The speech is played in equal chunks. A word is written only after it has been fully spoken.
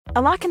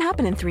A lot can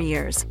happen in 3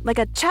 years, like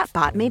a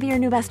chatbot may be your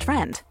new best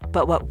friend.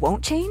 But what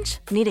won't change?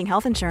 Needing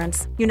health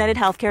insurance. United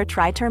Healthcare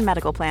Tri-Term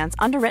Medical Plans,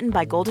 underwritten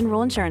by Golden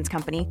Rule Insurance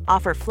Company,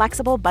 offer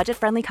flexible,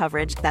 budget-friendly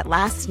coverage that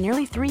lasts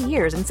nearly 3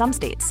 years in some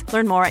states.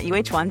 Learn more at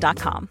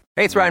uh1.com.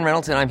 Hey, it's Ryan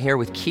Reynolds, and I'm here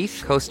with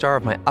Keith, co-star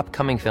of my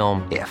upcoming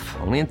film, If,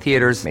 only in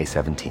theaters May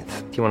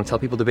 17th. Do you want to tell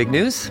people the big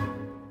news?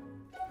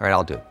 All right,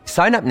 I'll do it.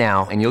 Sign up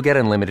now and you'll get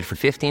unlimited for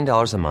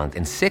 $15 a month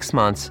and 6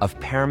 months of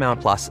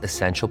Paramount Plus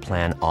Essential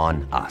Plan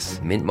on us.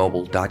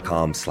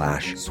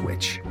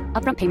 Mintmobile.com/switch.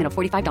 Upfront payment of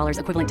 $45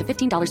 equivalent to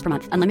 $15 per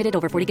month. Unlimited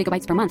over 40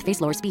 gigabytes per month.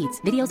 Face lower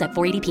speeds. Videos at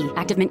 480p.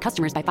 Active Mint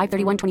customers by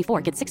 531.24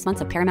 get 6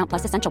 months of Paramount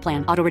Plus Essential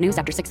Plan. Auto renews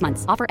after 6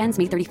 months. Offer ends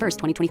May 31st,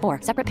 2024.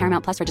 Separate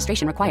Paramount Plus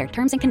registration required.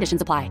 Terms and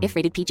conditions apply if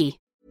rated PG.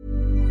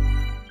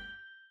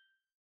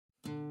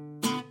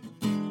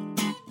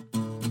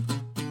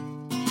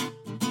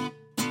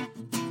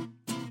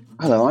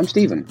 Hello, I'm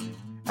Stephen.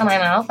 And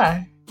I'm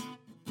Alpha.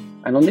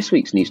 And on this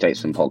week's New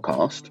Statesman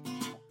podcast,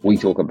 we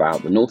talk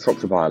about the North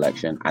Shropshire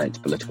by-election and its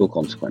political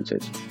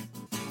consequences.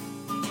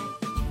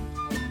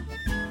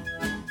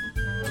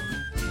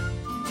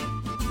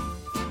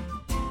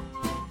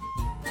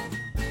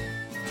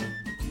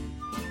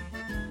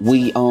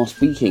 We are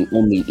speaking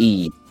on the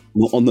eve.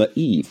 Not on the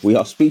eve. We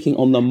are speaking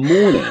on the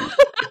morning.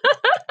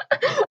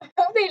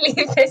 They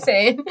leave this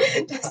in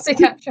just to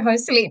capture how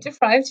sleep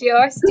deprived you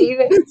are,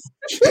 Stephen.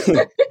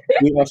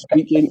 We are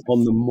speaking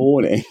on the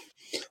morning.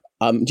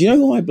 Do you know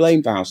who I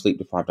blame for how sleep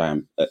deprived I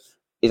am?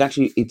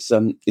 It's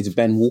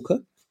Ben Walker.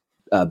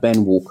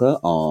 Ben Walker,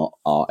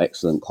 our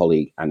excellent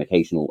colleague and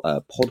occasional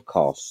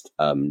podcast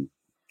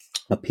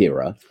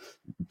appearer,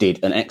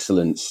 did an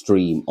excellent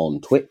stream on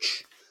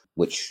Twitch,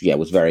 which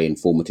was very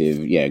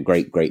informative.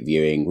 Great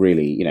viewing.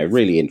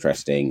 Really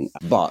interesting.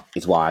 But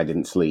it's why I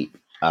didn't sleep.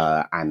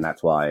 And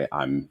that's why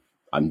I'm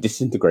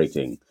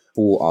disintegrating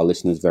for our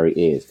listeners' very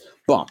ears.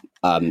 But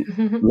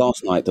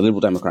last night, the Liberal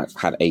Democrats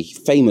had a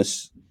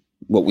famous,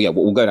 what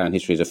will go down in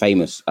history as a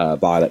famous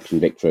by-election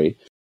victory.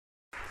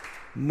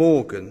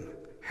 Morgan,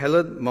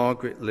 Helen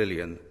Margaret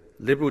Lillian,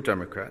 Liberal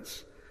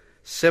Democrats,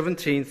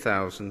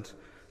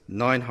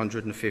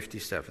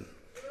 17,957.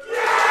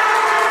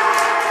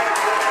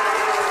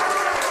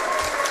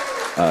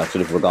 Sort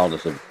of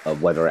regardless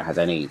of whether it has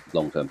any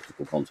long-term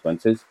political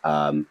consequences.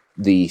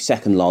 The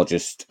second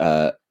largest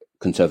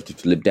Conservative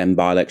to Lib Dem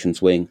by-election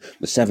swing,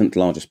 the seventh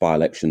largest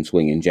by-election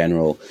swing in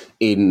general,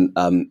 in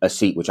a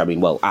seat which,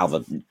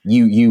 Alva,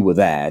 you were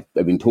there.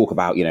 Talk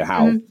about,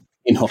 how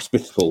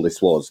inhospitable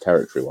this was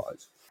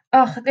territory-wise.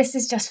 Oh, this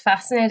is just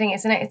fascinating,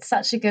 isn't it? It's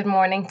such a good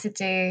morning to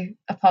do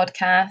a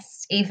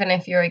podcast, even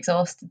if you're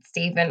exhausted,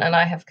 Stephen, and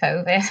I have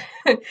COVID.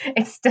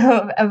 It's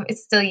still a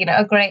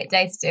great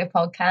day to do a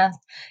podcast.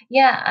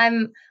 Yeah,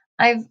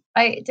 I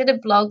did a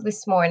blog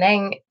this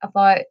morning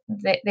about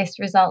this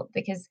result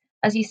because,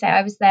 as you say,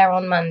 I was there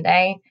on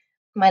Monday.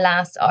 My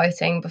last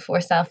outing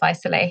before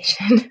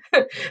self-isolation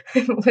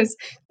was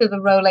to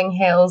the rolling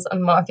hills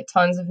and market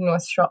towns of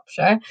North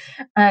Shropshire,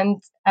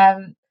 and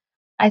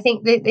I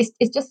think that this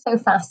is just so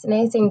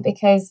fascinating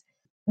because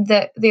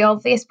the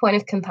obvious point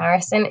of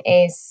comparison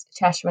is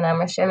Cheshire and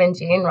Amersham in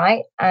June,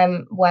 right?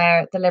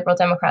 Where the Liberal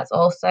Democrats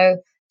also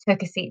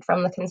took a seat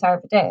from the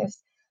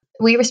Conservatives.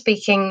 We were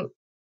speaking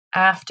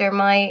after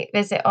my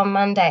visit on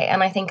Monday,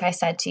 and I think I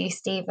said to you,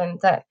 Stephen,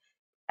 that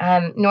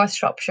North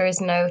Shropshire is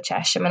no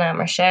Cheshire and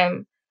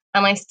Amersham,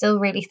 and I still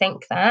really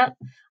think that.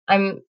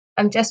 I'm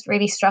just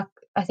really struck.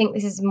 I think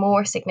this is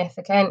more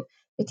significant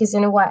because,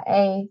 in a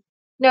way,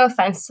 no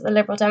offence to the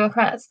Liberal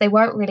Democrats, they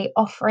weren't really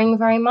offering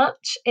very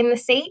much in the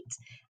seat.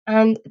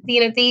 And,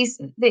 this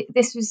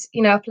was,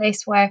 a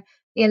place where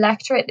the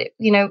electorate,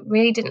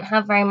 really didn't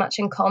have very much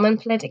in common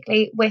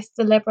politically with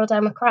the Liberal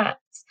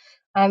Democrats.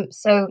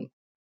 So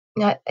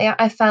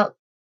I felt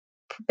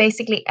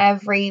basically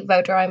every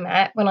voter I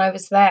met when I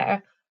was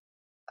there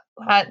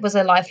was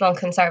a lifelong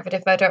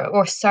Conservative voter,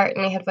 or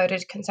certainly had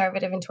voted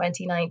Conservative in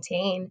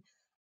 2019.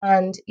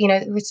 And,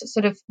 it was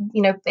sort of,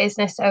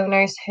 business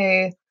owners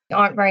who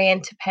aren't very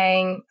into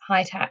paying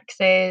high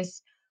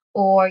taxes,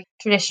 or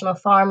traditional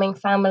farming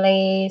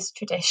families,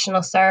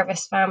 traditional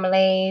service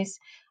families,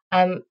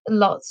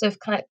 lots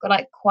of kind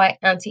of quite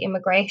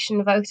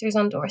anti-immigration voters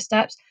on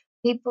doorsteps.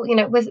 People,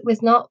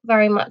 with not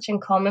very much in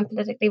common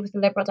politically with the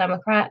Liberal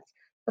Democrats,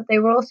 but they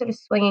were all sort of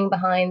swinging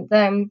behind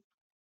them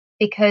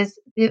because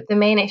the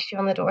main issue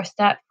on the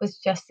doorstep was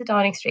just the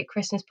Downing Street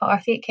Christmas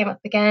party. It came up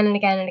again and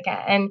again and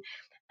again.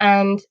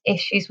 And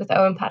issues with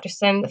Owen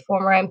Paterson, the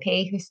former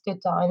MP who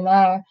stood down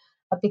there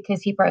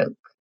because he broke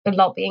the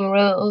lobbying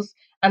rules,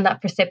 and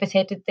that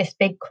precipitated this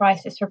big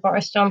crisis for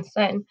Boris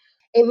Johnson.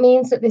 It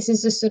means that this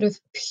is a sort of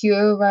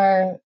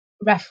purer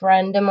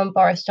referendum on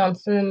Boris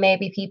Johnson than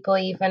maybe people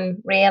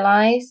even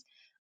realise,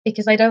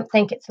 because I don't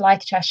think it's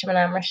like Cheshire and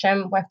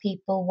Amersham where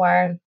people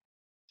were,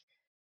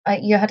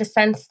 you had a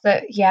sense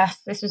that, yes,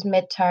 this was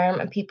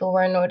midterm and people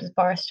were annoyed with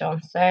Boris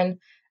Johnson.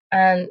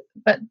 But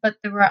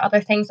there were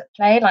other things at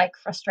play, like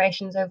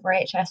frustrations over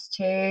HS2.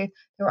 There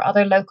were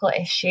other local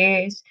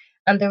issues,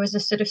 And there was a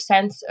sort of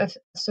sense of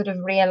sort of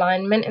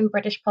realignment in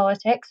British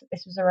politics.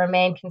 This was a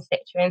Remain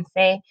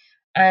constituency,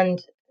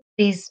 and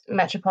these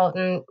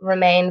metropolitan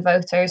Remain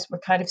voters were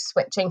kind of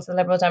switching to the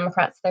Liberal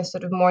Democrats, their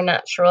sort of more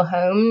natural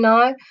home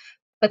now.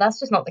 But that's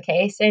just not the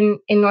case. In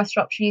North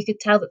Shropshire, you could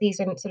tell that these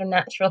are sort of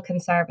natural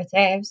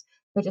Conservatives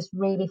who are just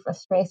really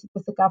frustrated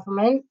with the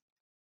government.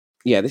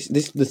 Yeah, this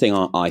the thing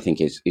I think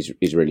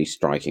is really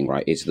striking,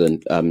 right? Is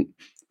that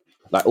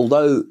like,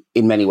 although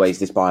in many ways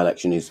this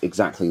by-election is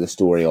exactly the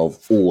story of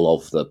all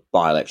of the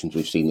by-elections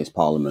we've seen this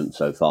Parliament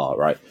so far,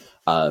 right?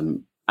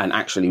 And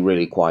actually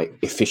really quite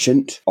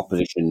efficient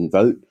opposition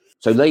vote.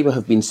 So Labour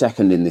have been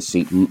second in this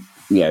seat,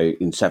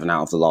 in 7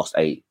 out of the last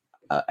eight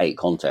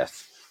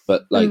contests.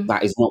 But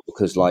that is not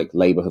because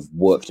Labour have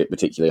worked it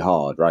particularly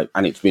hard, right?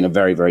 And it's been a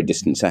very, very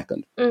distant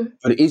second.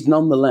 But it is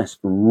nonetheless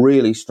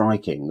really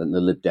striking that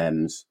the Lib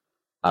Dems,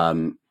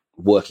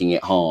 working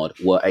it hard,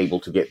 were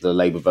able to get the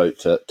Labour vote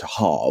to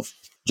halve.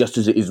 Just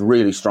as it is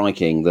really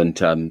striking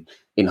that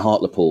in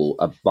Hartlepool,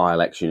 a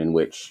by-election in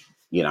which,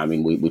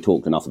 we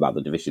talked enough about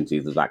the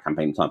deficiencies of that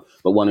campaign time,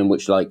 but one in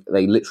which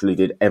they literally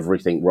did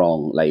everything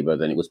wrong, Labour,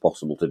 than it was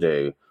possible to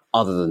do,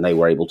 other than they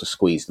were able to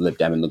squeeze the Lib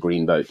Dem and the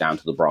Green vote down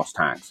to the brass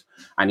tacks.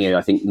 And,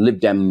 I think Lib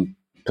Dem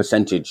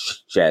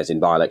percentage shares in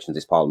by-elections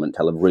this Parliament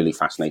tell a really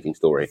fascinating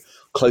story.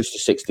 Close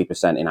to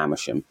 60% in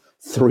Amersham,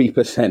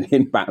 3%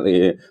 in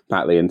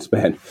Batley and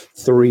Spen,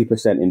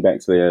 3% in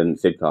Bexley and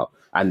Sidcup,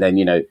 and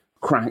then,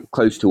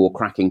 close to or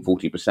cracking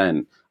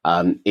 40%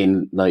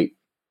 in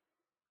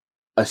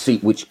a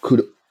seat which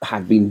could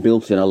have been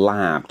built in a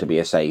lab to be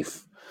a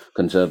safe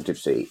Conservative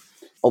seat.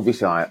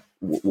 Obviously, I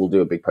will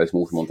do a big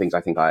post-mortem on things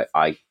I think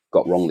I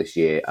got wrong this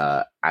year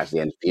as the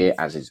end of the year,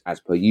 as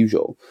per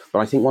usual. But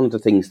I think one of the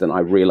things that I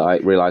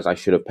realised I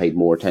should have paid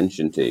more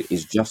attention to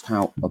is just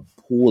how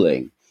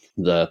appalling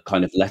the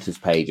kind of letters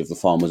page of the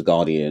Farmers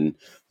Guardian,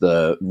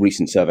 the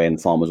recent survey in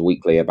Farmers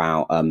Weekly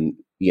about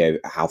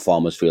how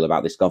farmers feel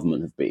about this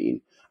government have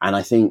been. And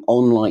I think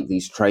unlike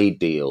these trade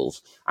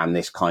deals and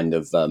this kind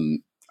of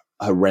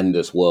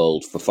horrendous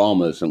world for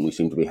farmers that we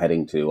seem to be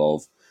heading to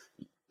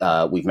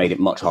of we've made it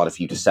much harder for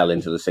you to sell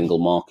into the single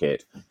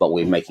market, but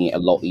we're making it a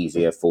lot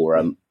easier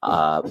for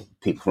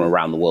people from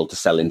around the world to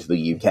sell into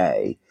the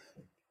UK,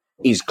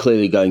 is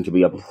clearly going to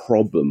be a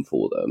problem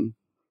for them.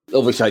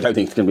 Obviously, I don't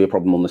think it's going to be a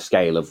problem on the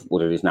scale of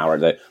what it is now. Right?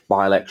 The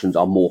by-elections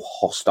are more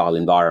hostile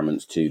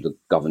environments to the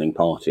governing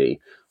party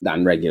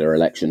than regular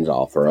elections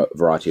are, for a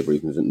variety of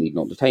reasons that need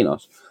not detain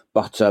us.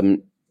 But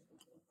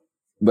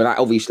that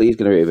obviously is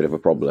going to be a bit of a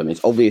problem.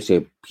 It's obviously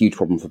a huge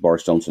problem for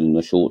Boris Johnson in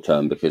the short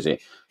term because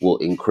it will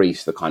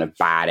increase the kind of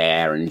bad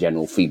air and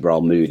general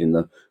febrile mood in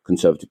the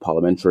Conservative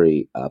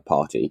Parliamentary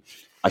Party.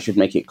 I should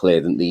make it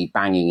clear that the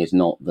banging is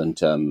not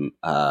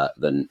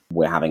that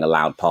we're having a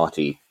loud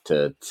party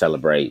to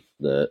celebrate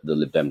the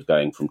Lib Dems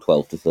going from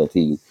 12 to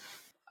 13.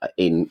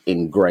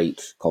 In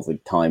great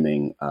COVID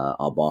timing,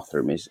 our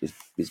bathroom is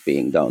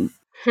being done.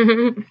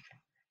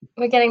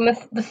 We're getting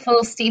the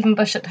full Stephen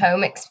Bush at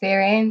home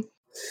experience.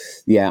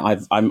 Yeah,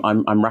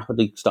 I'm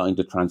rapidly starting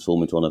to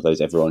transform into one of those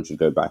everyone should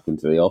go back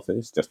into the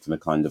office, just in a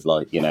kind of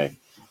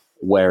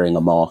wearing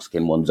a mask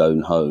in one's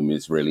own home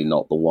is really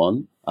not the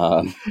one.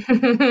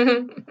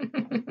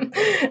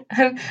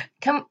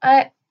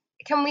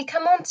 Can we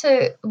come on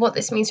to what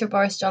this means for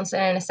Boris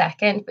Johnson in a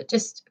second, but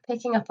just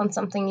picking up on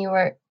something you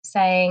were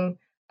saying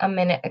a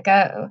minute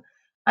ago,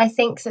 I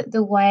think that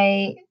the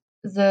way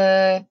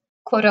the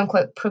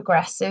quote-unquote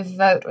progressive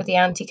vote or the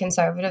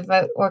anti-conservative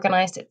vote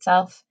organised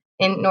itself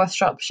in North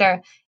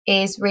Shropshire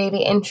is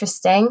really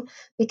interesting,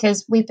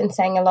 because we've been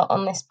saying a lot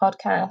on this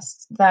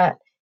podcast that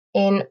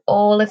in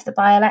all of the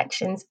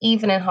by-elections,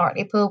 even in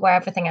Hartlepool where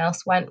everything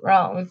else went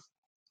wrong,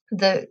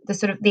 the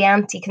sort of the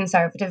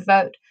anti-conservative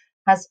vote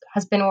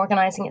has been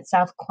organising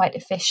itself quite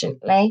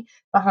efficiently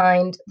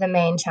behind the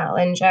main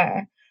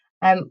challenger,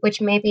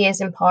 which maybe is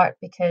in part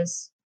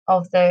because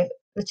of the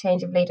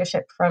change of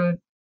leadership from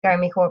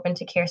Jeremy Corbyn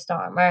to Keir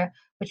Starmer,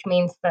 which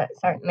means that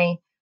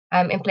certainly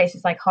in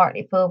places like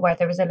Hartlepool, where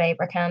there was a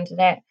Labour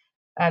candidate,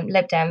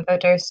 Lib Dem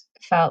voters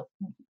felt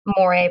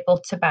more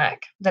able to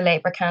back the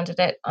Labour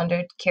candidate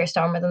under Keir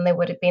Starmer than they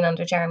would have been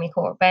under Jeremy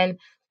Corbyn.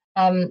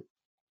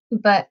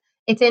 But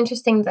it's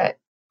interesting that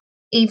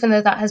even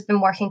though that has been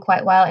working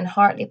quite well in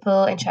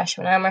Hartlepool, in Cheshire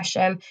and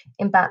Amersham,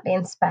 in Batley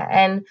and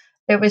Spen,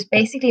 there was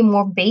basically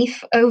more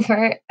beef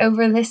over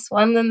this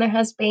one than there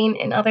has been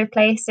in other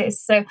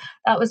places. So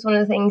that was one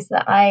of the things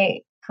that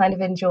I kind of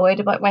enjoyed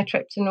about my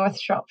trip to North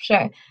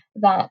Shropshire,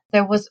 that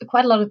there was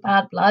quite a lot of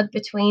bad blood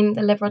between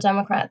the Liberal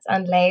Democrats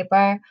and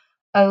Labour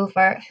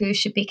over who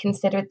should be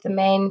considered the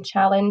main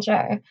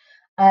challenger,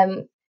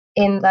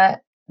 in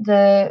that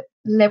the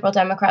Liberal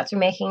Democrats are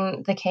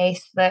making the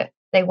case that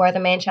they were the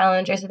main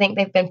challengers. I think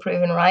they've been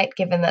proven right,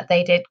 given that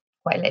they did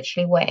quite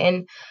literally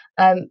win.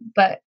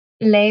 But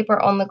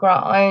Labour on the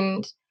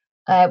ground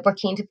were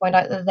keen to point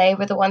out that they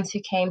were the ones who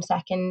came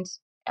second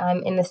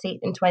in the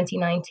seat in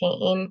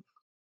 2019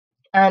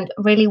 and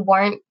really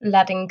weren't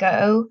letting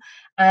go.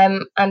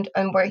 And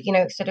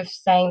were, sort of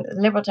saying that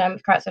the Liberal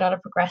Democrats are not a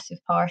progressive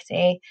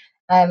party,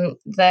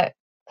 that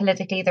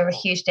politically there were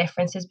huge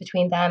differences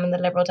between them and the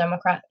Liberal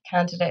Democrat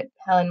candidate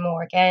Helen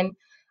Morgan.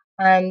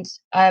 And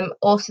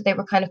also they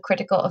were kind of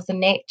critical of the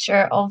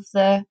nature of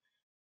the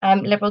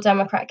Liberal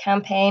Democrat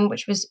campaign,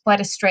 which was quite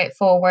a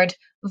straightforward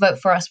vote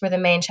for us. We're the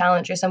main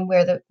challengers and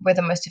we're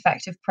the most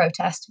effective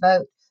protest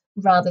vote,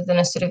 rather than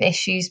a sort of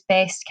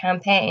issues-based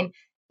campaign.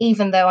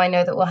 Even though I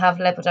know that we'll have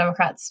Liberal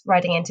Democrats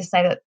writing in to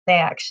say that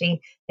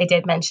they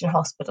did mention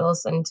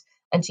hospitals and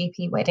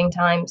GP waiting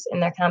times in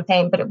their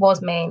campaign, but it was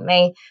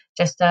mainly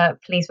just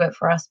please vote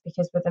for us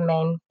because we're the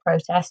main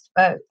protest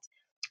vote.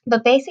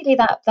 But basically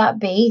that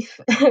beef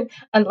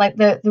and like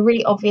the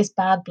really obvious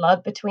bad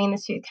blood between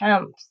the two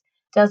camps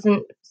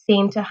doesn't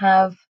seem to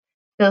have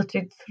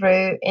filtered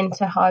through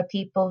into how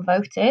people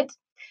voted.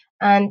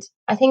 And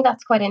I think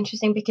that's quite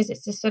interesting because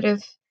it's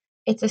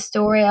a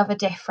story of a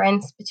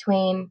difference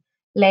between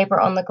Labour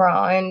on the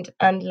ground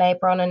and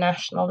Labour on a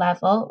national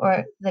level,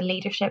 or the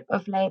leadership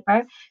of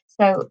Labour.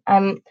 So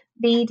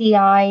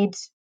BDI'd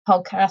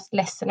podcast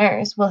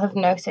listeners will have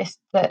noticed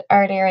that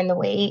earlier in the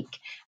week,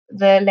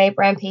 the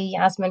Labour MP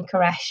Yasmin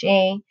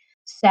Qureshi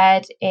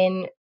said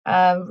in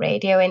a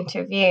radio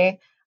interview,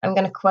 I'm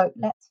going to quote,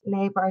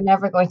 "Labour are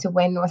never going to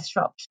win North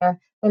Shropshire.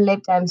 The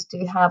Lib Dems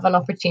do have an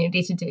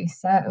opportunity to do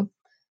so."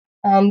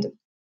 And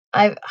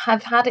I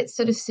have had it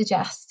sort of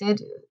suggested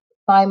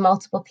by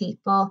multiple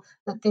people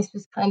that this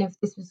was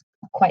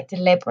a quite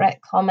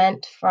deliberate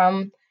comment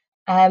from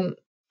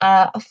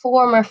a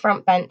former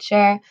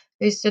frontbencher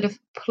who's sort of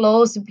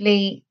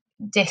plausibly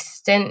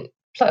distant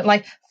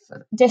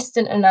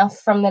enough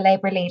from the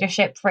Labour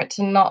leadership for it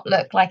to not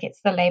look like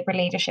it's the Labour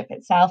leadership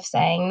itself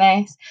saying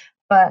this.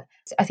 But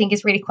I think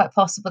it's really quite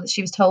possible that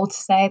she was told to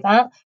say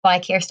that by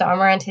Keir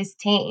Starmer and his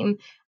team.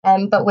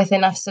 But with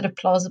enough sort of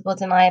plausible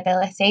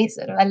deniability.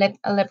 Sort of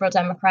a Liberal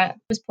Democrat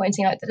was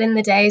pointing out that in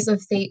the days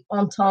of the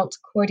entente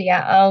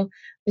cordiale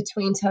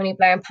between Tony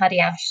Blair and Paddy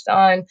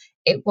Ashton,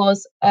 it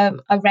was a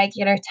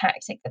regular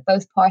tactic that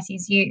both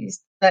parties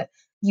used, that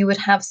you would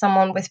have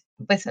someone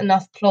with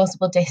enough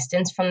plausible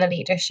distance from the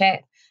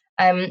leadership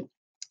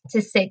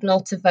to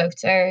signal to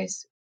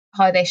voters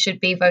how they should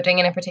be voting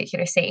in a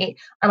particular seat.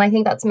 And I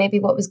think that's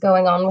maybe what was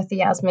going on with the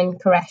Yasmin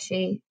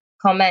Qureshi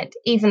comment,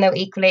 even though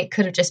equally it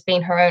could have just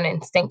been her own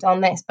instinct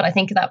on this. But I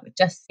think that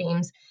just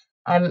seems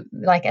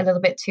like a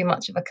little bit too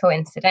much of a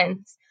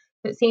coincidence.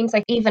 It seems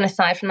like even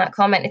aside from that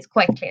comment, it's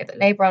quite clear that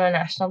Labour on a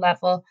national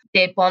level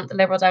did want the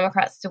Liberal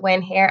Democrats to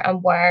win here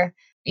and were,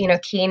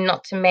 keen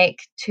not to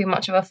make too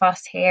much of a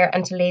fuss here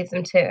and to leave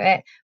them to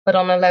it. But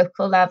on a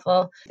local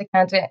level, the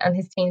candidate and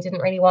his team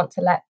didn't really want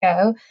to let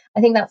go.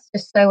 I think that's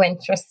just so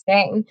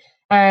interesting.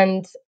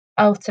 And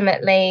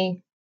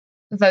ultimately,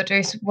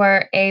 voters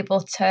were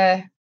able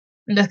to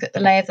look at the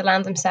lay of the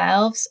land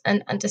themselves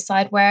and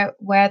decide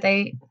where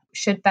they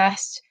should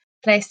best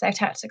place their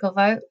tactical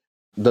vote.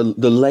 The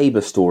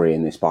Labour story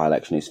in this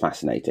by-election is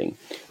fascinating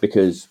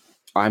because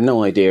I have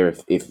no idea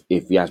if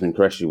Yasmin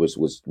Qureshi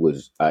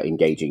was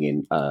engaging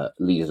in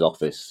Leader's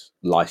Office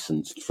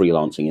licensed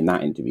freelancing in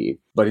that interview,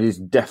 but it is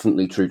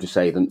definitely true to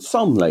say that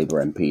some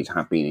Labour MPs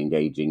have been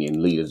engaging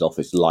in Leader's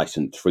Office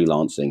licensed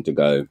freelancing to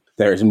go,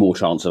 there is more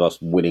chance of us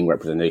winning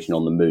representation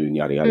on the moon,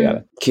 yada, yada,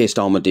 yada. Keir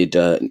Starmer did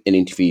an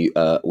interview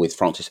with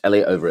Francis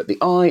Elliott over at The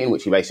Eye in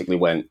which he basically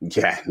went,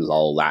 yeah,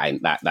 lol,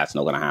 that's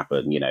not going to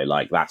happen.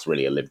 That's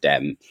really a Lib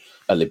Dem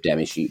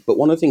issue. But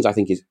one of the things I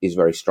think is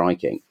very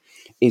striking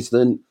is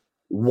that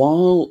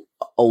while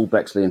Old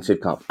Bexley and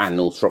Sidcup and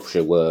North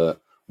Shropshire were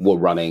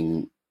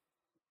running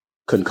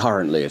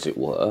concurrently, as it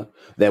were,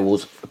 there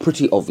was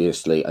pretty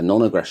obviously a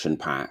non-aggression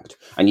pact,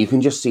 and you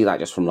can just see that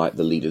just from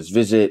the leaders'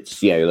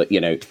 visits.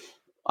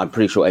 I'm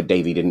pretty sure Ed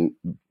Davey didn't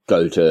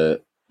go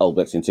to Old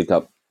Bexley and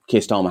Sidcup.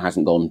 Keir Starmer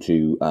hasn't gone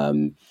to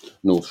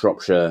North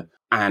Shropshire,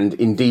 and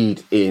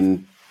indeed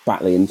in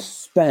Batley and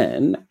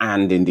Spen,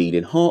 and indeed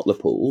in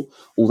Hartlepool,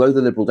 although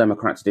the Liberal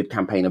Democrats did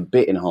campaign a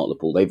bit in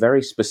Hartlepool, they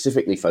very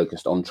specifically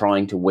focused on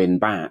trying to win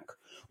back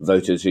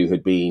voters who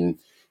had been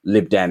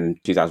Lib Dem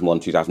 2001,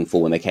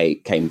 2004 when they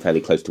came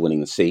fairly close to winning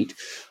the seat,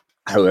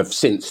 who have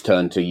since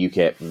turned to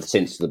UKIP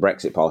since the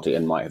Brexit Party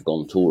and might have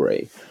gone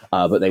Tory.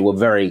 But they were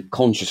very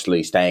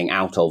consciously staying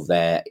out of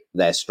their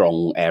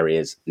strong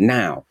areas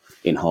now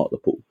in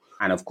Hartlepool.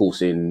 And of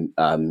course, in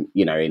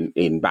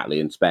Batley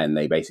and Spen,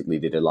 they basically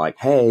did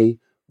hey,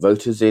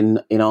 voters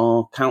in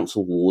our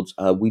council wards,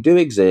 we do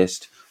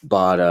exist,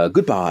 but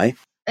goodbye.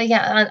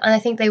 Yeah, and I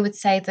think they would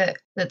say that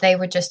they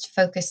were just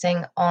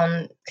focusing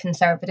on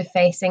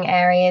conservative-facing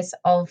areas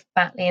of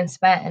Batley and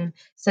Spen.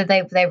 So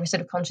they were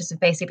sort of conscious of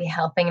basically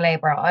helping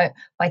Labour out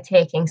by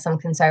taking some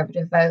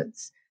conservative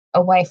votes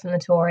away from the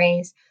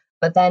Tories,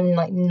 but then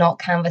not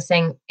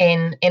canvassing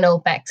in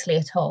Old Bexley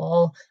at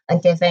all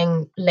and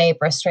giving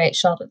Labour a straight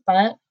shot at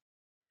that.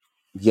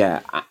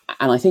 Yeah,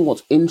 and I think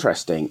what's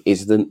interesting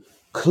is that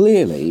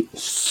clearly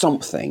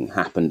something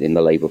happened in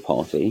the Labour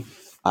Party,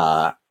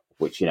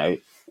 which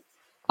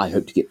I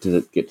hope to get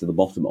to the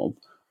bottom of.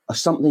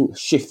 Something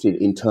shifted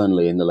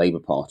internally in the Labour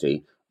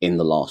Party in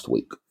the last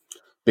week.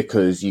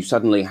 because you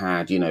suddenly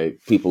had,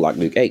 people like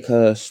Luke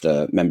Akehurst,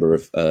 a member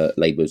of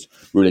Labour's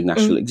ruling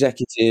National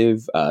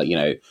Executive,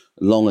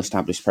 long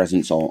established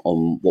presence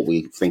on what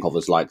we think of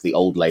as like the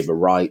old Labour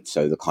right,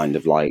 so the kind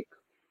of like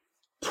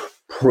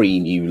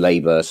pre-New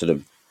Labour sort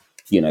of,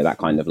 that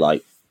kind of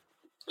like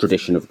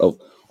tradition of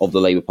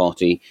the Labour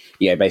Party,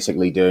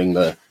 basically doing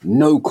the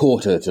no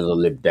quarter to the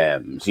Lib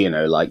Dems,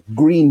 like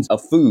Greens are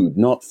food,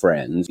 not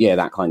friends,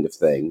 that kind of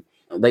thing.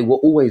 They were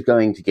always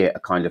going to get a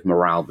kind of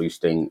morale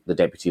boosting. The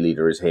deputy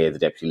leader is here. The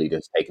deputy leader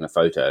has taken a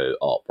photo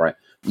op, right?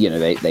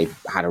 They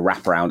had a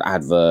wraparound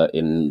advert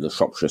in the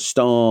Shropshire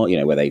Star,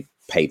 where they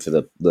paid for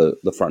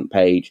the front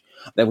page.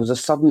 There was a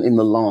sudden in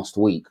the last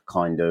week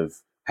kind of,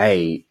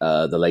 hey,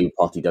 the Labour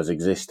Party does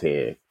exist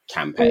here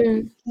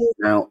campaign.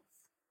 Now,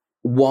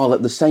 while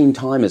at the same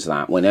time as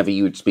that, whenever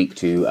you would speak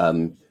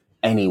to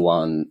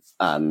anyone,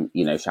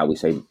 shall we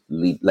say,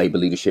 Labour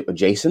leadership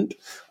adjacent,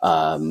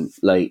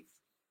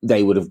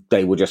 they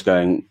were just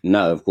going,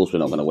 no, of course we're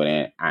not going to win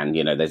it, and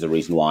there's a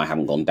reason why I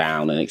haven't gone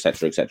down, and et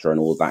cetera, and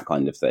all of that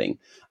kind of thing.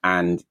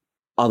 And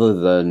other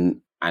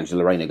than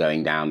Angela Rayner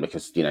going down,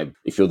 because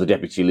if you're the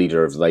deputy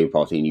leader of the Labour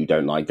Party and you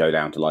don't go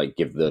down to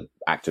give the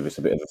activists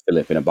a bit of a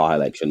fillip in a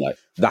by-election,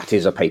 that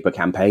is a paper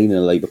campaign in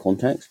a Labour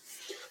context.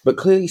 But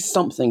clearly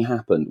something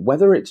happened.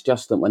 Whether it's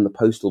just that when the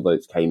postal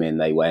votes came in,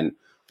 they went,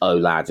 oh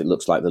lads, it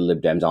looks like the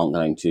Lib Dems aren't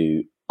going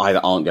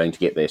to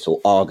get this or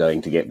are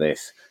going to get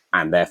this,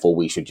 and therefore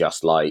we should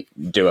just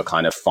do a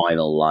kind of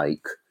final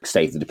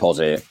save the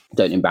deposit,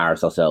 don't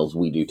embarrass ourselves,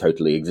 we do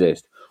totally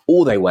exist.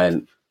 Or they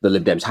went, the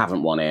Lib Dems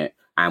haven't won it,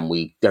 and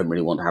we don't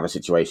really want to have a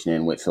situation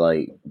in which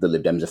the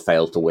Lib Dems have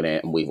failed to win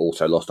it, and we've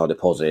also lost our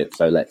deposit,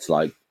 so let's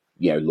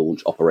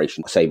launch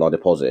Operation Save Our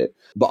Deposit.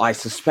 But I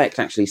suspect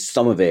actually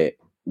some of it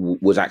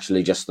was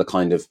actually just the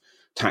kind of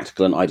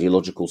tactical and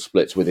ideological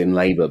splits within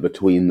Labour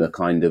between the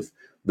kind of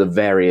the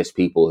various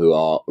people who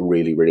are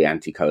really, really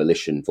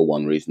anti-coalition for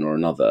one reason or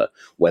another,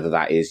 whether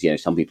that is,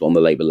 some people on the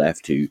Labour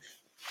left who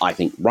I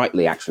think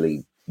rightly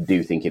actually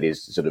do think it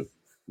is sort of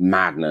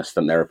madness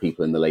that there are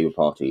people in the Labour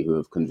Party who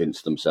have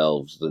convinced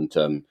themselves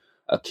that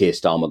a Keir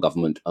Starmer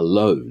government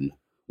alone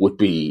would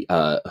be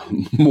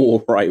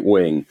more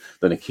right-wing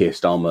than a Keir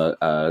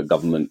Starmer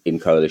government in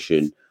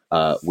coalition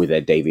with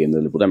Ed Davey and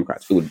the Liberal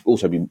Democrats. It would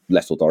also be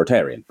less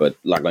authoritarian, but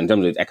in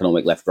terms of its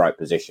economic left-right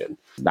position,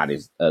 that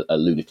is a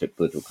lunatic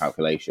political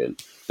calculation.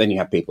 Then you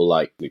have people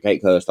like Luke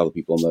Akehurst, other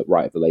people on the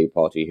right of the Labour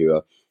Party who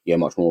are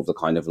much more of the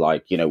kind of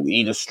we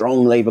need a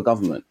strong Labour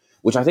government,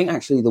 which I think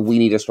actually the we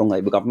need a strong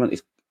Labour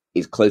government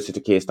is closer to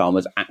Keir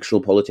Starmer's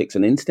actual politics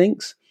and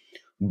instincts.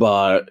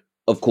 But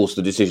of course,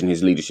 the decision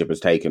his leadership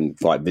has taken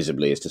quite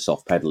visibly is to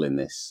soft pedal in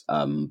this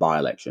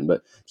by-election.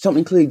 But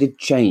something clearly did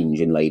change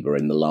in Labour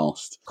in the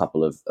last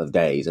couple of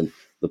days. And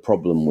the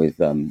problem with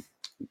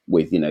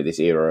this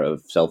era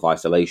of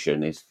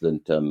self-isolation is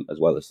that, as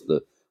well as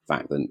the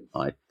fact that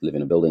I live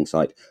in a building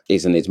site,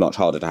 it's much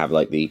harder to have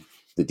the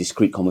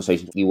discrete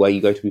conversation where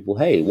you go to people,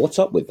 hey, what's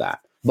up with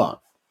that?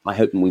 But I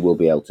hope we will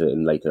be able to,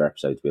 in later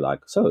episodes, be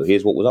like, so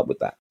here's what was up with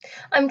that.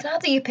 I'm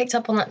glad that you picked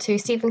up on that too,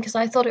 Stephen, because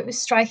I thought it was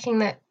striking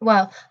that,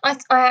 well, I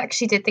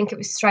actually did think it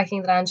was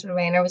striking that Angela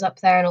Rayner was up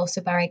there, and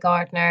also Barry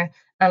Gardner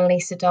and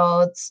Lisa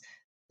Dodds.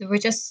 There were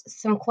just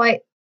some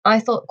quite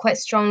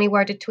strongly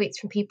worded tweets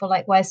from people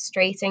like Wes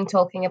Streeting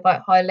talking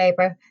about how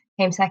Labour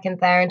came second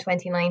there in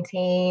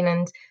 2019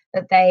 and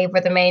that they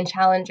were the main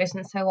challengers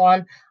and so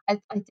on. I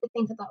did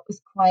think that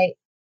was quite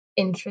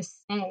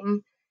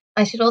interesting.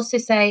 I should also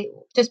say,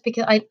 just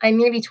because I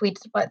nearly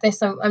tweeted about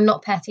this, I'm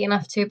not petty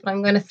enough to, but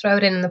I'm going to throw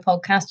it in the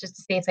podcast just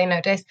to see if they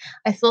notice.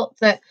 I thought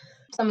that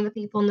some of the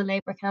people in the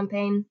Labour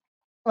campaign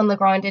on the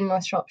ground in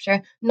North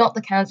Shropshire, not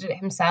the candidate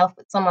himself,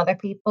 but some other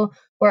people,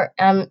 were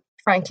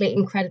frankly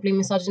incredibly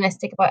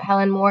misogynistic about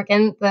Helen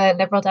Morgan, the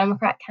Liberal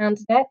Democrat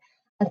candidate.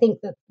 I think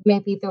that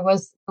maybe there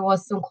was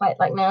some quite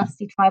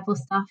nasty tribal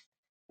stuff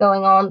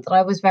going on that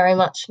I was very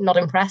much not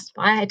impressed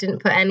by. I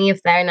didn't put any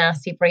of their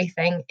nasty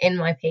briefing in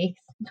my piece.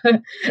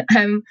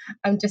 I'm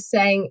just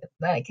saying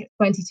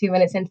 22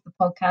 minutes into the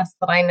podcast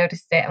that I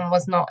noticed it and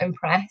was not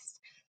impressed.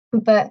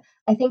 But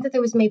I think that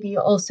there was maybe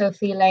also a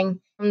feeling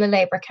from the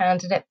Labour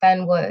candidate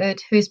Ben Wood,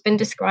 who's been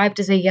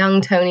described as a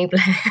young Tony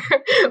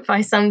Blair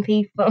by some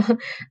people.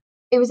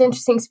 It was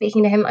interesting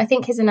speaking to him. I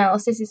think his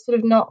analysis is sort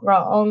of not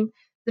wrong,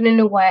 but in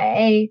a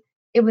way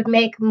it would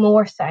make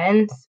more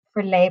sense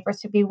for Labour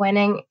to be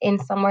winning in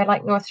somewhere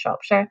like North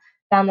Shropshire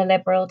than the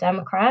Liberal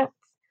Democrats.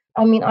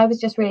 I mean, I was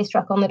just really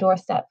struck on the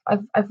doorstep.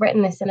 I've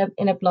written this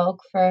in a blog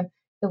for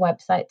the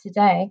website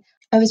today.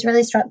 I was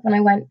really struck when I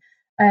went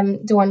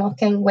door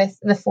knocking with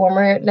the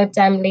former Lib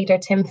Dem leader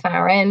Tim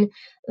Farron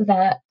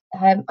that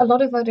a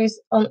lot of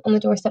voters on the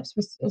doorsteps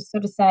were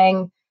sort of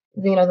saying,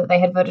 that they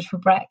had voted for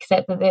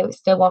Brexit, that they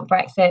still want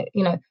Brexit,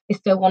 they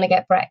still want to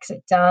get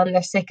Brexit done.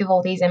 They're sick of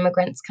all these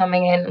immigrants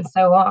coming in and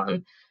so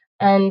on.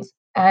 And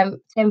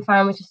Tim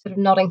Farron was just sort of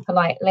nodding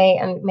politely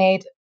and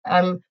made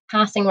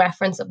passing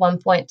reference at one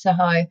point to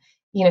how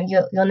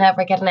you'll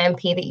never get an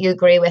MP that you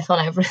agree with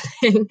on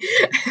everything,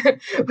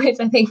 which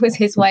I think was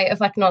his way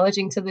of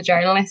acknowledging to the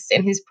journalist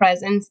in his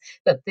presence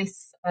that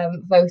this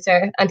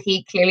voter, and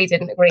he clearly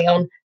didn't agree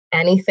on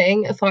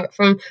anything apart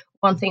from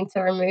wanting to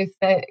remove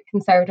the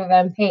Conservative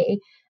MP.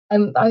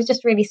 I was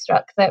just really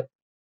struck that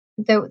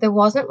there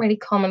wasn't really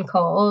common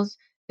cause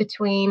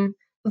between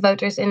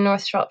voters in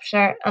North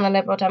Shropshire and the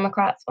Liberal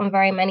Democrats on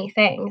very many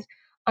things.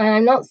 And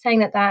I'm not saying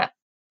that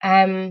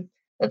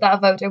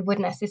voter would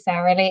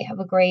necessarily have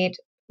agreed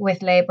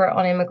with Labour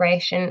on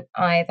immigration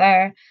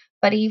either.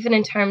 But even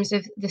in terms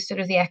of the sort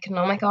of the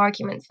economic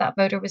arguments that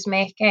voter was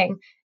making,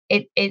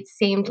 it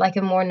seemed like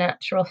a more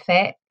natural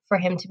fit for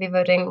him to be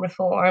voting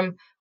Reform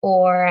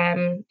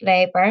or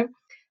Labour.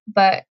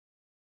 But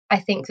I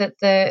think that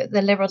the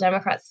Liberal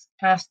Democrats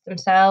cast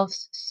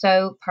themselves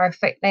so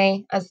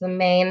perfectly as the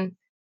main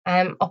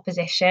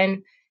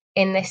opposition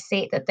in this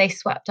seat that they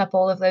swept up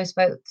all of those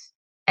votes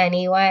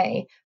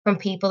anyway from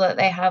people that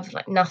they have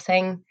like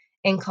nothing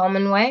in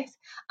common with.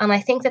 And I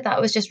think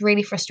that was just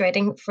really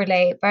frustrating for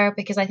Labour,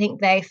 because I think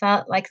they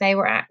felt like they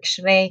were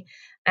actually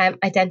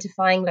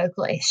identifying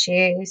local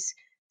issues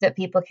that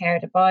people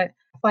cared about,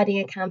 fighting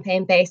a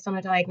campaign based on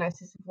a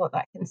diagnosis of what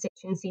that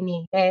constituency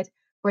needed.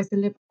 Whereas the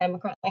Liberal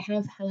Democrats, I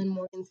have Helen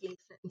Morgan's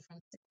leaflet in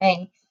front of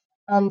me.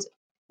 And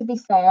to be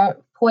fair,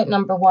 point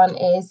number 1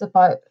 is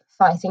about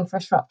fighting for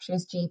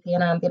Shropshire's GP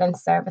and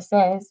ambulance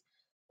services.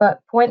 But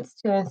points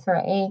 2 and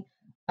 3,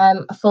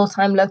 a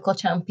full-time local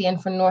champion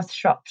for North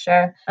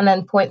Shropshire. And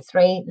then point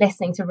 3,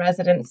 listening to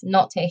residents,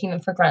 not taking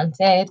them for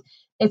granted.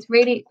 It's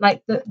really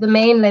like the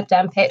main Lib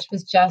Dem pitch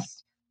was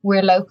just,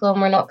 we're local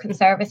and we're not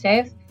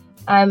Conservative.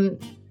 And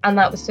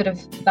that was sort of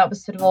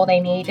all they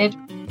needed.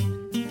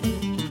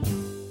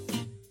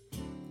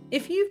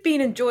 If you've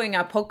been enjoying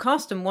our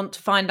podcast and want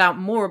to find out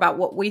more about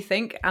what we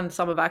think, and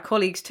some of our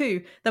colleagues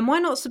too, then why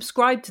not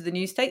subscribe to The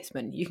New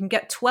Statesman? You can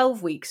get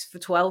 12 weeks for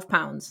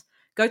 £12.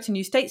 Go to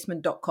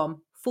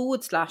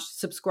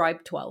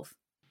newstatesman.com/subscribe12.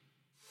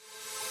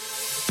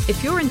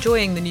 If you're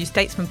enjoying The New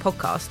Statesman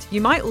podcast,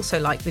 you might also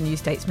like The New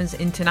Statesman's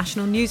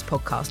international news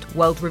podcast,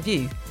 World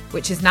Review,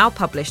 which is now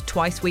published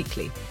twice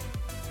weekly.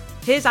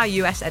 Here's our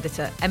US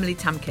editor, Emily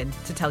Tamkin,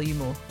 to tell you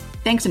more.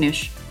 Thanks,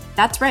 Anush.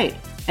 That's right.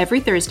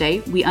 Every Thursday,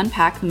 we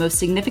unpack the most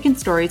significant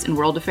stories in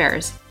world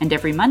affairs, and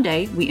every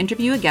Monday, we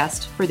interview a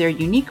guest for their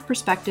unique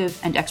perspective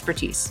and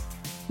expertise.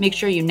 Make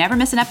sure you never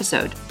miss an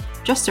episode.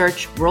 Just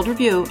search World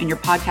Review in your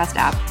podcast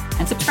app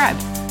and subscribe.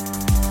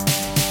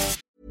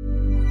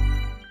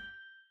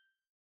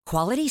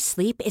 Quality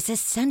sleep is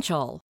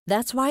essential.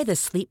 That's why the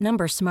Sleep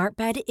Number Smart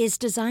Bed is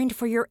designed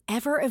for your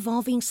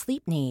ever-evolving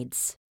sleep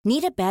needs.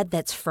 Need a bed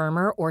that's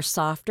firmer or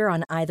softer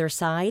on either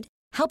side?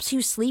 Helps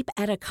you sleep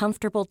at a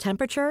comfortable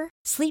temperature?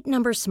 Sleep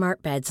Number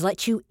Smart Beds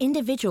let you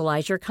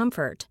individualize your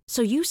comfort,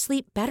 so you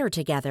sleep better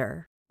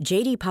together.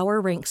 J.D.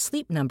 Power ranks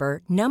Sleep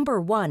Number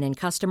number 1 in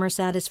customer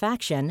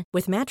satisfaction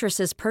with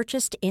mattresses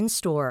purchased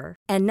in-store.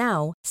 And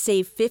now,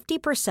 save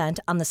 50%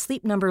 on the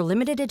Sleep Number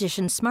Limited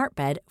Edition Smart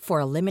Bed for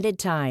a limited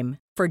time.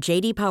 For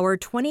J.D. Power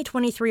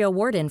 2023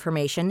 award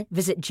information,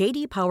 visit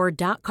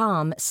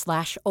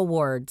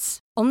jdpower.com/awards.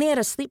 Only at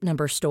a Sleep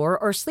Number store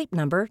or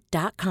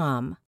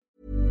sleepnumber.com.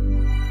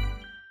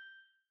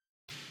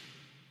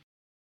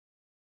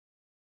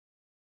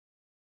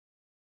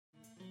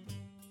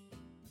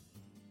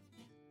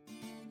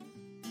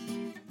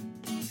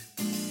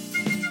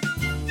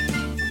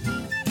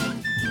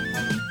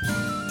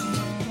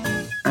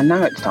 And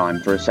now it's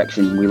time for a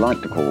section we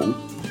like to call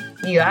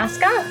You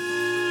Ask Us.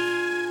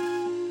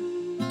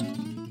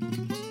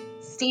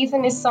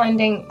 Stephen is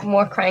sounding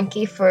more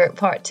cranky for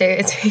part 2.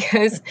 It's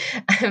because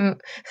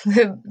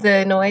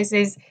the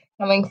noises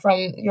coming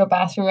from your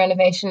bathroom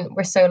renovation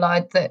were so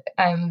loud that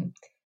the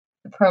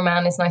poor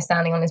man is now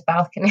standing on his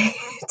balcony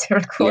to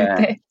record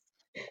this.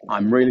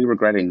 I'm really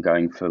regretting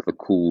going for the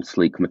cool,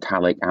 sleek,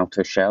 metallic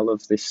outer shell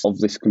of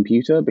this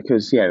computer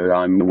because,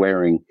 I'm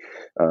wearing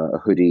a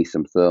hoodie,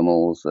 some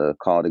thermals, a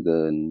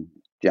cardigan,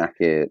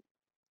 jacket,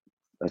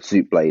 a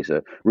suit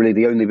blazer. Really,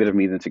 the only bit of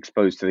me that's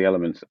exposed to the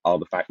elements are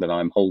the fact that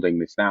I'm holding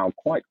this now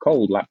quite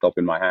cold laptop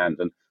in my hand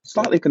and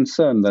slightly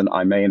concerned that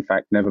I may, in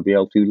fact, never be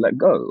able to let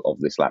go of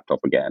this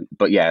laptop again.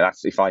 But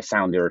that's if I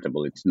sound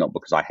irritable, it's not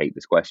because I hate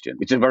this question.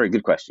 It's a very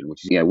good question,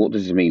 which is, what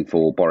does it mean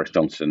for Boris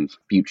Johnson's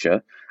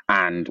future?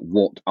 And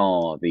what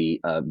are the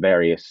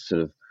various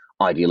sort of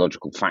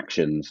ideological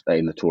factions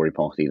in the Tory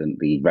party that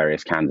the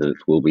various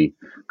candidates will be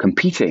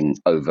competing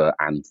over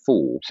and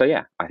for? So,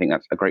 I think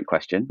that's a great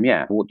question.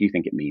 What do you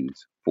think it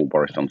means for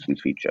Boris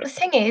Johnson's future? The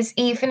thing is,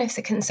 even if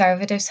the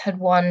Conservatives had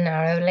won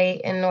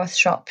narrowly in North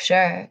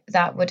Shropshire,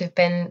 that would have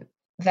been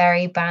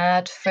very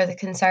bad for the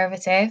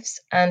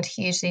Conservatives and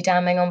hugely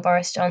damning on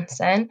Boris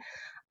Johnson.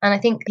 And I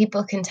think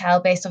people can tell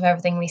based off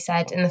everything we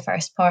said in the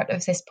first part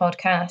of this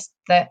podcast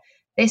that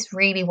this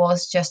really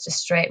was just a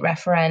straight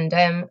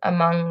referendum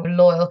among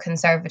loyal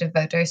Conservative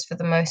voters for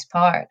the most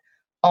part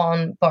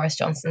on Boris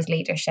Johnson's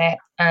leadership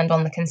and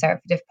on the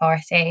Conservative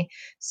Party.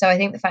 So I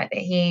think the fact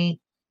that he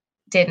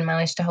didn't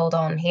manage to hold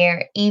on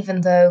here,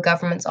 even though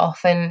governments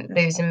often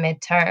lose in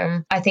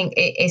midterm, I think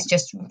it is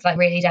just like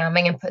really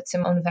damning and puts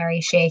him on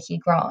very shaky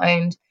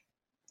ground.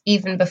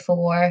 even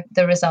before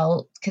the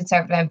result,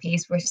 Conservative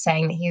MPs were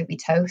saying that he would be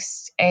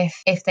toast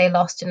if they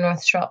lost in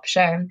North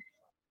Shropshire.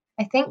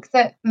 I think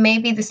that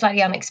maybe the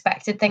slightly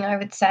unexpected thing I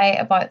would say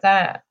about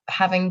that,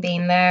 having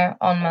been there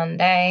on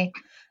Monday,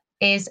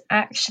 is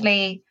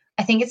actually,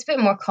 I think it's a bit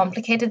more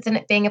complicated than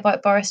it being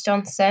about Boris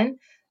Johnson.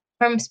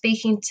 From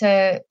speaking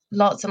to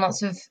lots and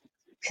lots of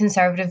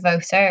Conservative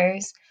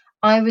voters,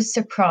 I was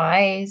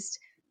surprised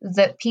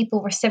that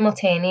people were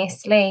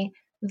simultaneously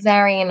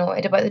very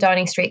annoyed about the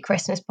Downing Street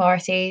Christmas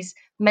parties,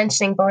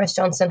 mentioning Boris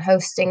Johnson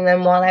hosting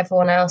them while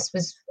everyone else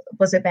was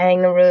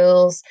obeying the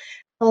rules,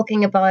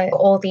 talking about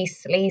all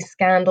these sleaze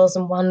scandals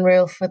and one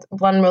rule for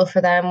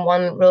them,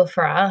 one rule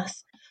for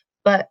us.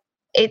 But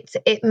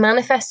it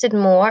manifested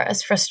more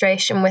as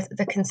frustration with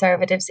the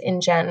Conservatives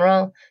in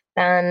general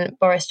than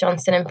Boris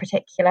Johnson in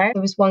particular.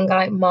 There was one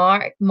guy,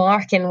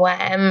 Mark in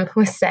Wem,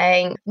 was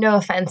saying, no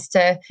offense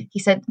to, he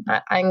said,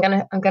 I'm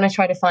gonna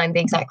try to find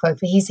the exact quote,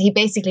 but he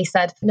basically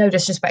said, no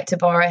disrespect to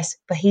Boris,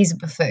 but he's a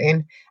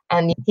buffoon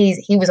and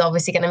he was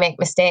obviously going to make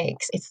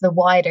mistakes. It's the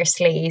wider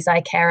sleaze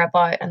I care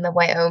about, and the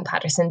way Owen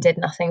Paterson did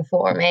nothing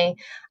for me.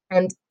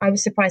 And I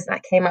was surprised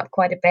that came up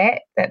quite a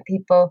bit, that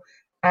people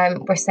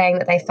were saying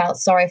that they felt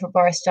sorry for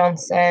Boris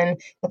Johnson,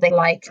 that they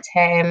liked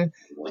him,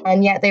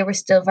 and yet they were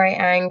still very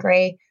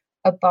angry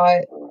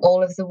about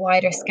all of the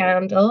wider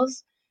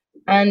scandals.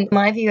 And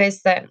my view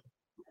is that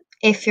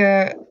if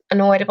you're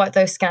annoyed about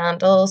those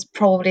scandals,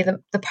 probably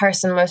the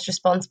person most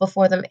responsible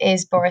for them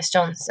is Boris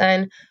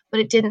Johnson. But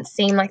it didn't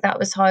seem like that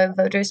was how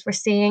voters were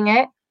seeing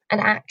it.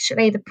 And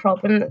actually, the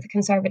problem that the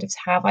Conservatives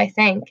have, I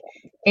think,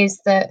 is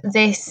that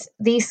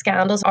these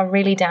scandals are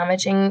really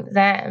damaging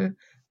them.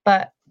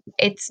 But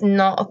it's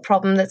not a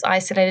problem that's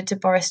isolated to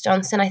Boris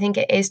Johnson. I think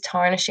it is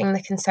tarnishing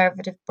the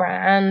Conservative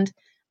brand.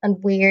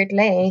 And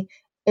weirdly,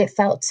 it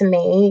felt to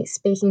me,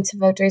 speaking to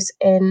voters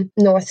in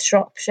North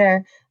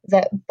Shropshire,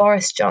 that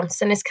Boris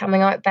Johnson is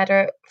coming out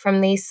better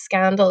from these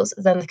scandals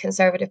than the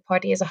Conservative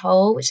Party as a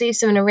whole, which leaves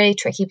them in a really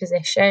tricky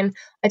position.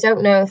 I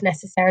don't know if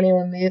necessarily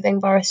removing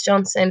Boris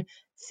Johnson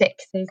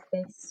fixes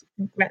this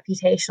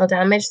reputational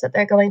damage that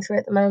they're going through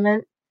at the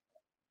moment.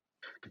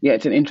 Yeah,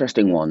 it's an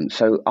interesting one.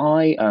 So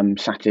I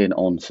sat in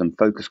on some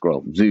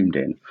zoomed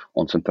in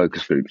on some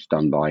focus groups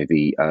done by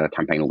the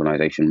campaign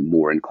organisation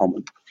More in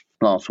Common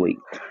last week.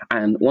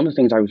 And one of the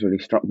things I was really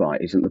struck by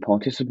is that the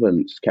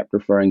participants kept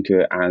referring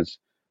to it as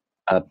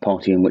a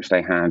party in which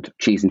they had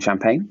cheese and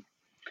champagne,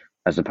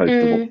 as opposed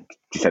to what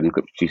you said,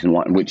 cheese and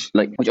wine, which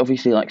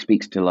obviously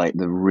speaks to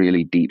the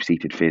really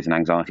deep-seated fears and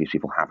anxieties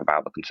people have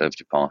about the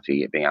Conservative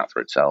Party, it being out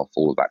for itself,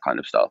 all of that kind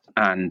of stuff.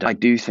 And I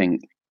do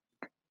think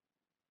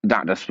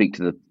that does speak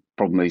to the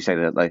problem where you say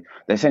that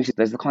essentially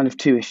there's the kind of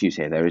two issues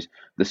here. There is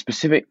the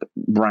specific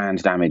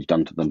brand damage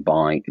done to them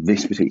by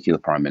this particular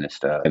Prime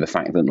Minister, and the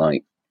fact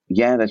that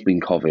there's been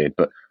COVID,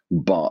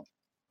 but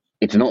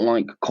it's not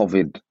like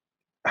COVID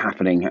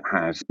happening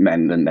has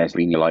meant that there's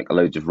been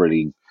loads of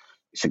really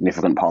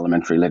significant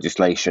parliamentary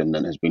legislation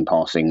that has been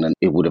passing and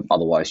it would have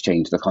otherwise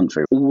changed the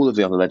country. All of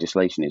the other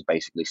legislation is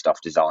basically stuff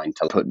designed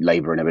to put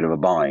Labour in a bit of a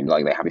bind.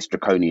 They have this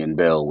draconian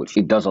bill, which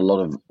it does a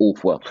lot of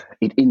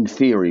it in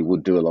theory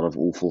would do a lot of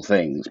awful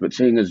things, but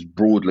seeing as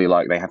broadly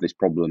they have this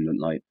problem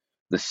that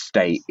the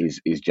state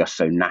is just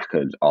so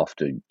knackered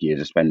after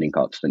years of spending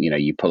cuts that,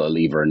 you pull a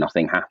lever and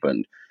nothing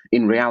happened.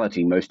 In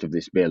reality, most of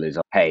this bill is,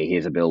 hey,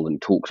 here's a bill that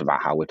talks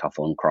about how we're tough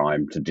on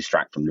crime to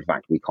distract from the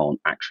fact we can't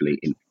actually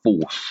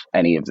enforce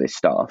any of this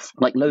stuff.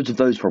 Loads of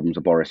those problems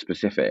are Boris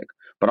specific.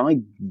 But I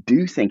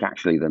do think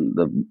actually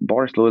the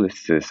Boris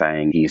loyalists are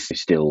saying he's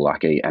still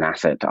an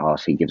asset to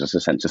us. He gives us a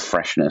sense of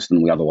freshness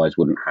that we otherwise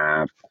wouldn't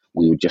have.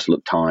 We would just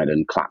look tired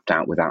and clapped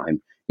out without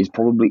him. Is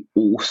probably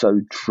also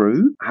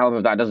true.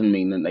 However, that doesn't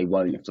mean that they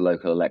won't, if the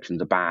local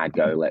elections are bad,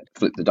 let's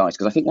flip the dice.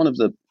 Because I think one of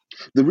the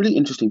really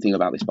interesting thing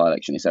about this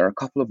by-election is there are a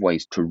couple of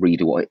ways to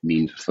read what it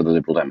means for the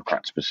Liberal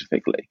Democrats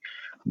specifically.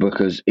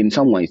 Because in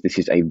some ways, this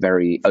is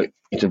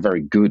it's a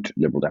very good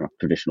Liberal Democrat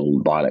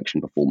traditional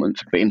by-election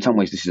performance. But in some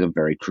ways, this is a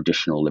very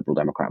traditional Liberal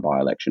Democrat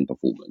by-election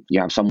performance.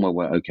 You have somewhere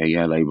where,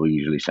 Labour are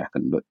usually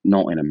second, but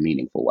not in a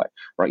meaningful way,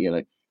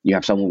 right? You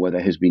have somewhere where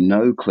there has been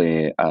no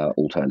clear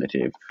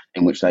alternative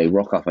in which they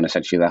rock up and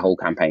essentially their whole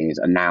campaign is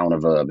a noun, a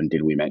verb, and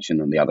did we mention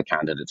them, the other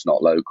candidate's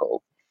not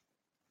local.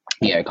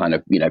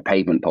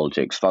 Pavement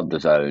politics, flood the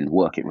zone,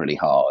 work it really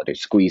hard,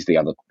 squeeze the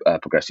other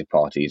progressive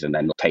parties, and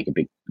then take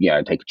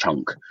a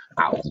chunk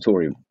out of the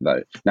Tory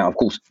vote. Now, of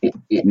course,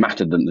 it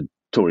mattered that the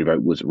Tory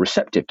vote was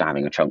receptive to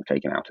having a chunk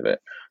taken out of it.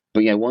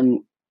 But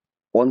one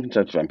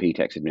Conservative MP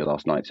texted me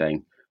last night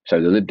saying, so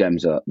the Lib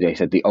Dems they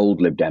said the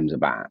old Lib Dems are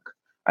back.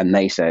 And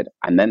they said,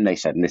 and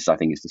this I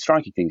think is the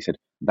striking thing, said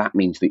that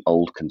means the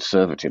old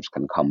Conservatives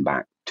can come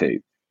back too.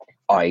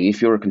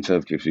 If you're a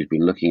Conservative who's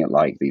been looking at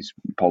these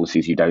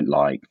policies you don't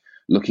like,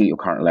 looking at your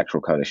current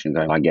electoral coalition and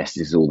going, I guess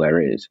this is all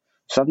there is.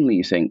 Suddenly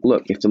you think,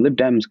 look, if the Lib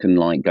Dems can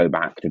go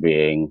back to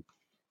being,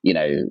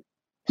 the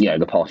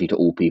party to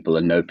all people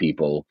and no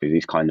people,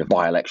 these kind of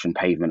by-election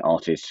pavement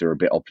artists who are a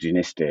bit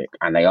opportunistic,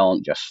 and they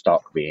aren't just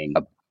stuck being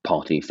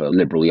party for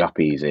liberal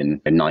yuppies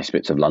in nice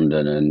bits of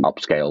London and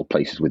upscale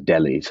places with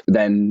delis,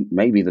 then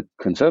maybe the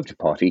Conservative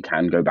Party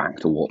can go back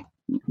to what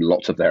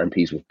lots of their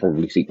MPs would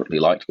probably secretly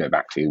like to go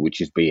back to,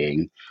 which is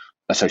being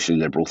a socially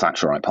liberal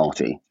Thatcherite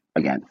party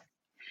again.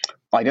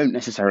 I don't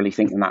necessarily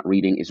think that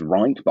reading is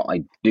right, but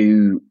I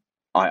do.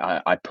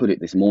 I put it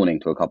this morning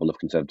to a couple of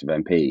Conservative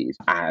MPs,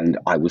 and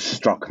I was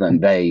struck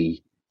that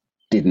they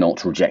did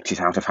not reject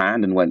it out of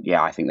hand and went,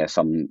 I think there's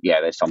some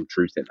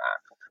truth in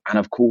that. And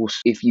of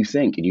course, if you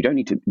think, and you don't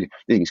need to, the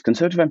thing is,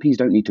 Conservative MPs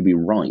don't need to be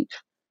right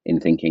in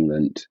thinking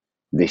that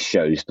this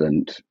shows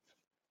that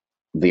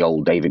the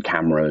old David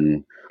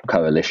Cameron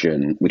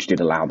coalition, which did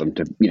allow them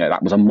to,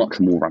 that was a much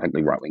more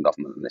radically right-wing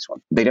government than this one.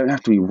 They don't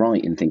have to be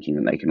right in thinking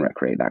that they can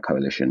recreate that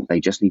coalition. They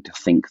just need to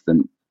think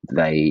that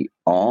they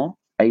are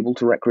able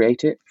to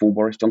recreate it for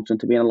Boris Johnson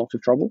to be in a lot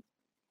of trouble.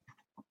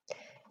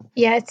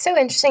 Yeah, it's so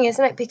interesting,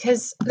 isn't it?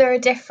 Because there are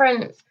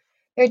different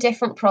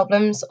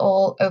problems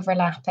all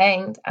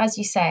overlapping. As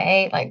you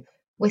say, like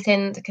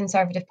within the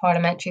Conservative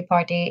Parliamentary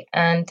Party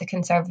and the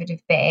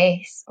Conservative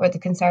base, or the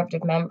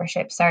Conservative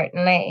membership,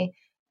 certainly,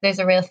 there's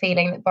a real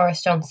feeling that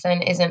Boris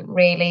Johnson isn't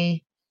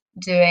really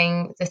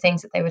doing the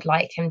things that they would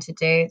like him to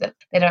do, that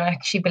they don't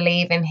actually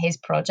believe in his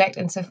project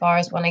insofar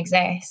as one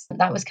exists.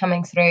 That was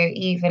coming through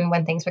even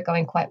when things were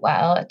going quite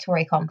well at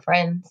Tory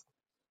conference.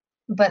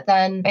 But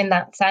then in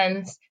that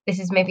sense, this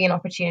is maybe an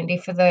opportunity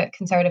for the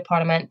Conservative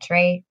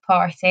Parliamentary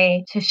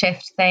Party to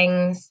shift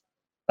things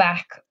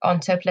back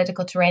onto a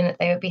political terrain that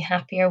they would be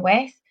happier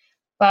with.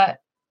 But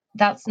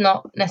that's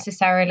not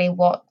necessarily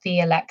what the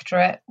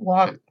electorate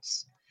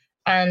wants.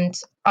 And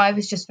I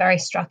was just very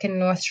struck in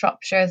North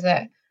Shropshire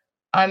that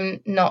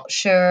I'm not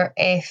sure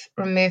if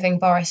removing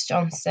Boris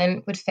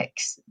Johnson would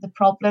fix the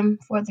problem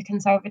for the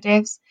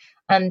Conservatives.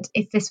 And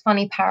it's this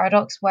funny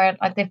paradox where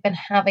they've been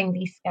having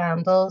these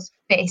scandals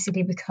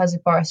basically because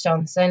of Boris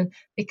Johnson,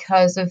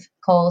 because of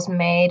calls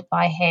made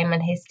by him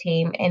and his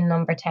team in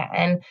Number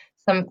 10,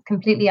 some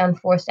completely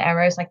unforced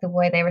errors like the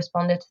way they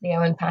responded to the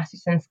Owen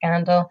Paterson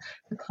scandal,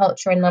 the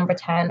culture in Number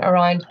 10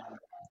 around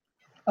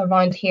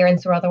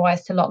adherence or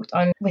otherwise to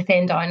lockdown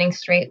within Downing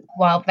Street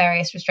while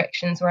various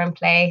restrictions were in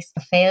place,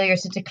 a failure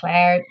to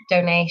declare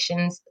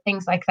donations,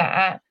 things like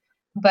that.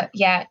 But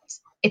yet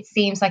it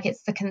seems like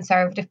it's the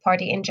Conservative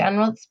Party in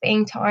general that's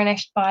being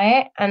tarnished by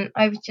it. And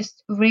I was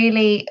just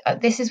really,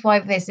 this is why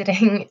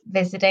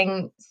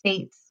visiting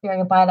seats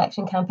during a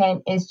by-election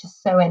campaign is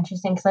just so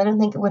interesting, because I don't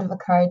think it would have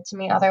occurred to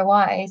me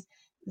otherwise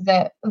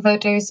that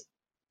voters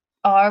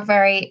are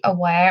very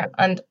aware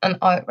and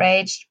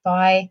outraged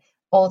by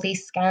all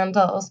these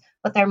scandals,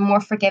 but they're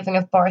more forgiving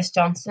of Boris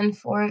Johnson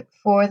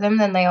for them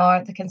than they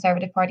are the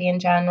Conservative Party in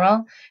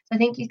general. So I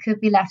think you could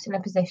be left in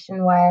a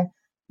position where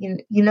you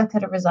look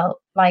at a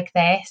result like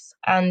this,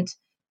 and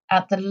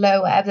at the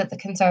low ebb that the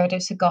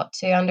Conservatives have got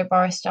to under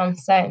Boris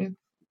Johnson,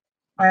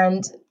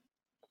 and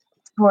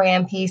Tory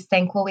MPs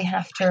think, well, we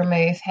have to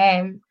remove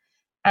him.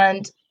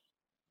 And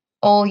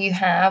all you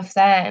have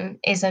then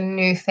is a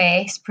new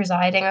face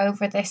presiding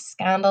over this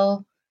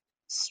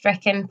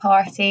scandal-stricken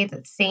party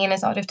that's seen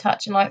as out of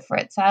touch and out for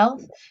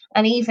itself.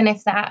 And even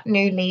if that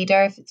new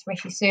leader, if it's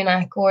Rishi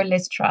Sunak or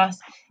Liz Truss,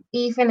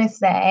 even if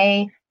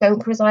they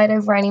don't preside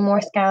over any more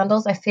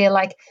scandals, I feel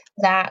like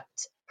that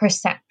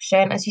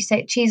perception, as you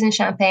say, cheese and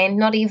champagne,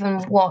 not even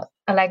what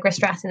Allegra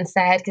Stratton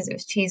said, because it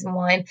was cheese and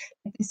wine,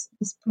 this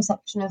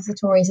perception of the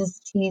Tories as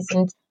the cheese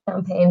and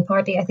champagne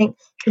party, I think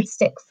could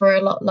stick for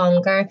a lot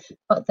longer,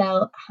 but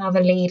they'll have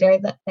a leader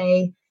that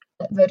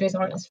voters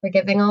aren't as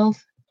forgiving of.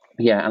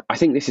 Yeah, I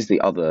think this is the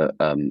other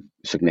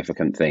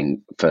significant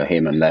thing for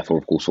him, and therefore,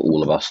 of course, for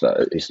all of us,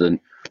 is that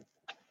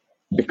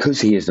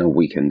because he is in a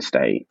weakened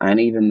state, and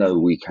even though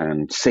we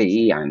can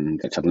see,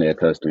 and it suddenly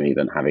occurs to me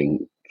that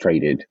having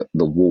traded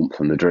the warmth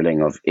and the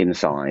drilling of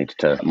inside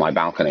to my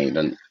balcony,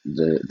 then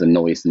the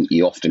noise that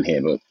you often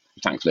hear, but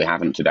thankfully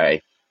haven't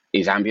today,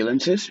 is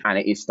ambulances, and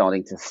it is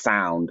starting to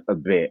sound a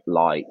bit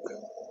like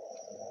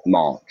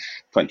March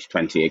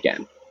 2020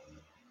 again.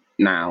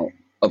 Now,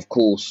 of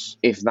course,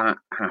 if that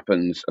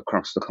happens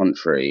across the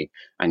country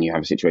and you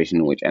have a situation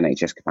in which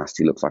NHS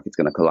capacity looks like it's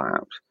going to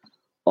collapse,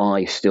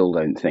 I still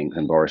don't think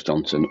that Boris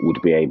Johnson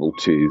would be able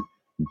to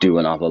do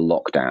another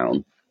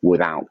lockdown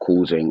without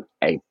causing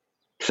a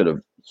sort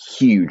of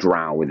huge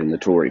row within the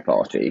Tory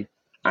party.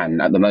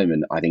 And at the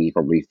moment, I think he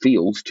probably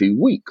feels too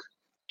weak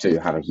to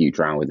have a huge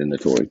row within the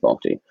Tory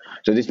party.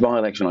 So this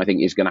by-election, I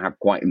think, is going to have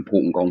quite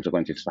important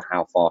consequences for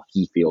how far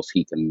he feels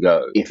he can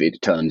go if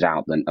it turns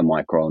out that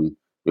Omicron,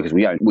 because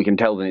we can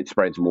tell that it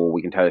spreads more,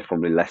 we can tell it's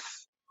probably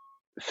less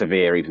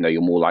severe, even though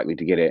you're more likely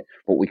to get it.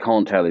 What we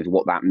can't tell is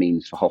what that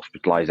means for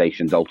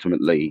hospitalizations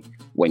ultimately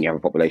when you have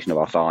a population of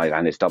our size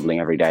and it's doubling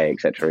every day,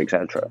 etc.,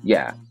 etc.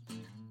 Yeah,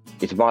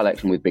 it's a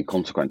by-election with big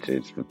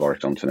consequences for Boris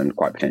Johnson and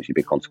quite potentially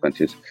big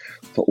consequences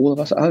for all of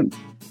us at home.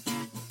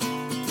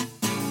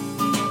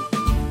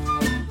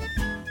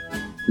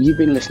 You've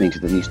been listening to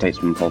the New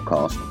Statesman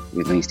podcast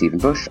with me, Stephen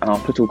Bush, and our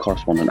political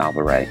correspondent,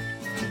 Alva Ray.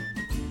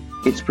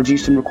 It's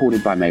produced and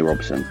recorded by May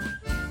Robson.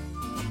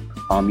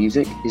 Our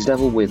music is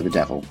Devil with the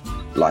Devil,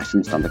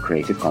 licensed under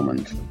Creative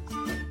Commons.